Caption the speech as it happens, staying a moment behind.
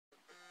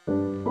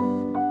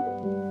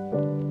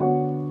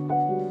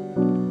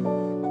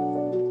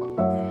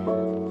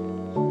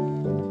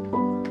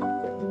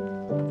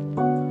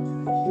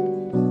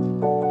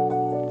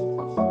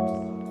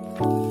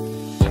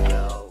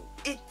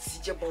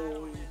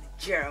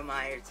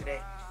Jeremiah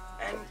today,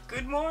 and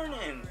good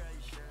morning.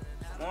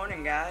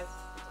 Morning, guys.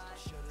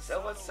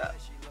 So what's up?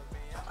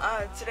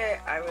 Today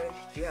I really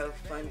do have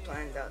fun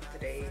planned out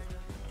today.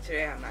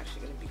 Today I'm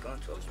actually going to be going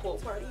to a pool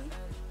party.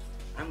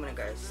 I'm going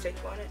to guys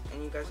take on it,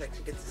 and you guys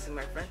actually get to see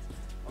my friends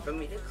from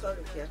Media Club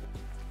if you haven't.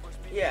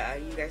 Yeah,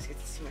 you guys get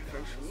to see my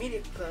friends from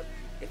Media Club.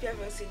 If you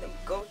haven't seen them,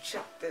 go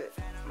check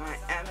my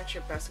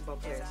amateur basketball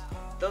players.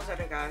 Those are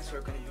the guys who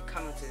are going to be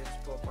coming to this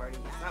pool party.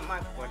 It's not my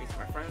party, it's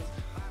my friends.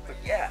 But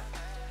yeah,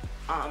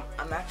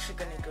 I'm actually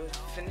going to go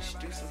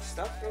do some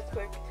stuff real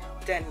quick,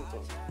 then we'll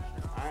go.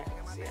 Alright,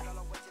 so yeah.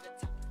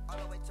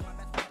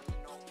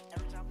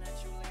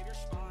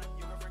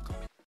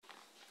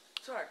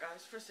 So alright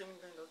guys, first thing we're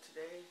going to go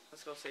today,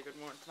 let's go say good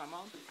morning to my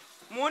mom.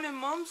 Morning,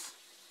 moms!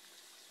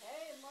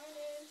 Hey,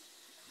 morning.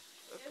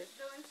 Okay. Just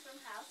doing some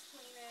house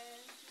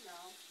cleaning, you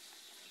know.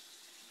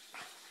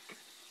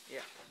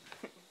 Yeah.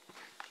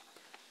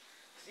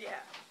 So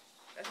yeah,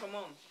 that's my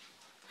mom.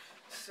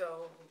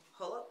 So,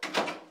 hold up.